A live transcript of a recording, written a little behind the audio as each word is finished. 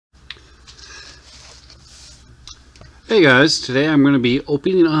Hey guys, today I'm going to be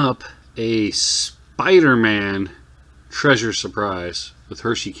opening up a Spider-Man treasure surprise with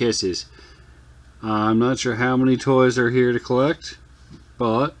Hershey Kisses. I'm not sure how many toys are here to collect,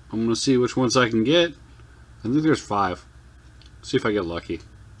 but I'm going to see which ones I can get. I think there's 5. See if I get lucky.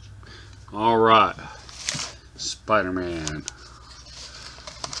 Alright, Spider-Man.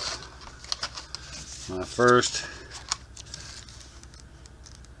 My first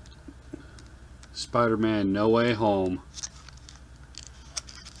Spider-Man No Way Home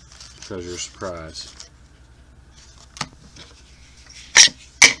treasure surprise.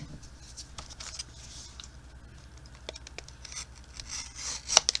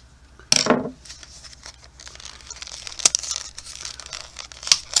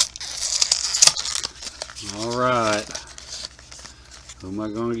 Alright, who am I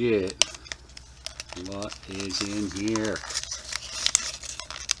going to get? What is in here?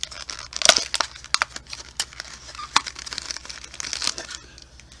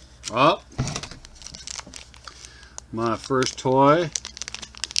 Oh, my first toy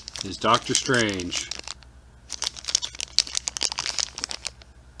is Doctor Strange.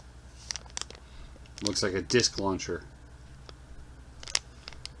 Looks like a disc launcher.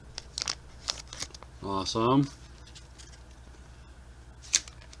 Awesome.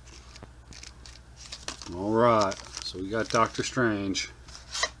 Alright, so we got Doctor Strange.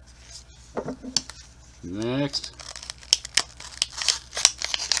 Next.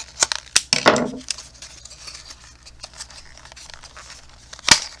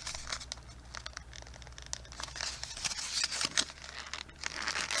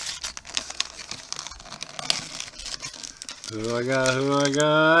 Who I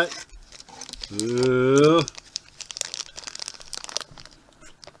got? Ooh.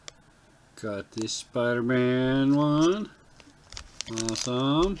 Got this Spider-Man one.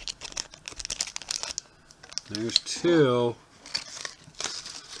 Awesome. There's 2.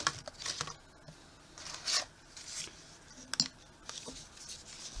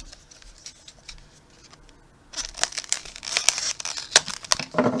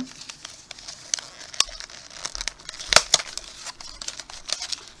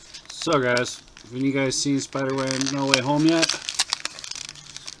 So guys, have any of you guys seen Spider-Man No Way Home yet?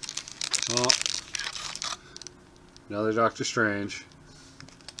 Well, another Doctor Strange.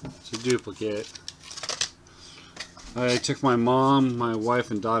 It's a duplicate. I took my mom, my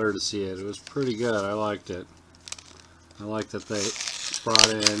wife, and daughter to see it. It was pretty good. I liked it. I like that they brought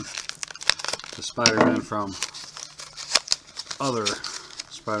in the Spider-Man from other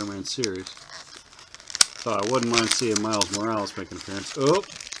Spider-Man series. So I wouldn't mind seeing Miles Morales make an appearance. Oh!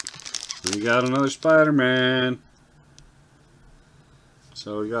 We got another Spider-Man.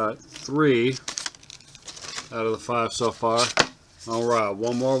 So we got 3 out of the 5 so far. Alright,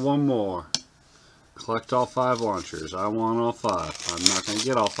 one more. Collect all 5 launchers. I want all 5. I'm not going to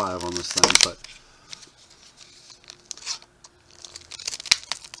get all 5 on this thing, but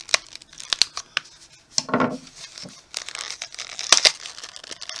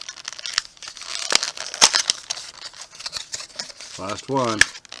last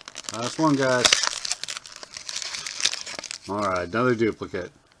one, guys. Alright, another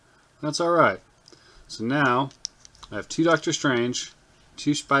duplicate. That's alright. So now, I have 2 Doctor Strange,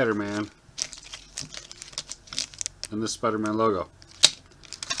 2 Spider-Man, and this Spider-Man logo.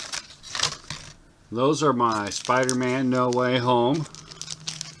 Those are my Spider-Man No Way Home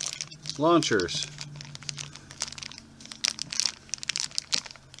launchers.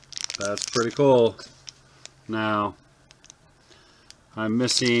 That's pretty cool. Now, I'm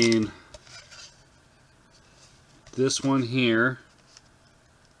missing this one here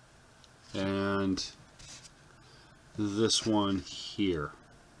and this one here.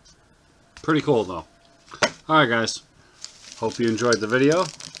 Pretty cool though. Alright guys, hope you enjoyed the video.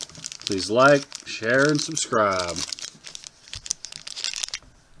 Please like, share, and subscribe.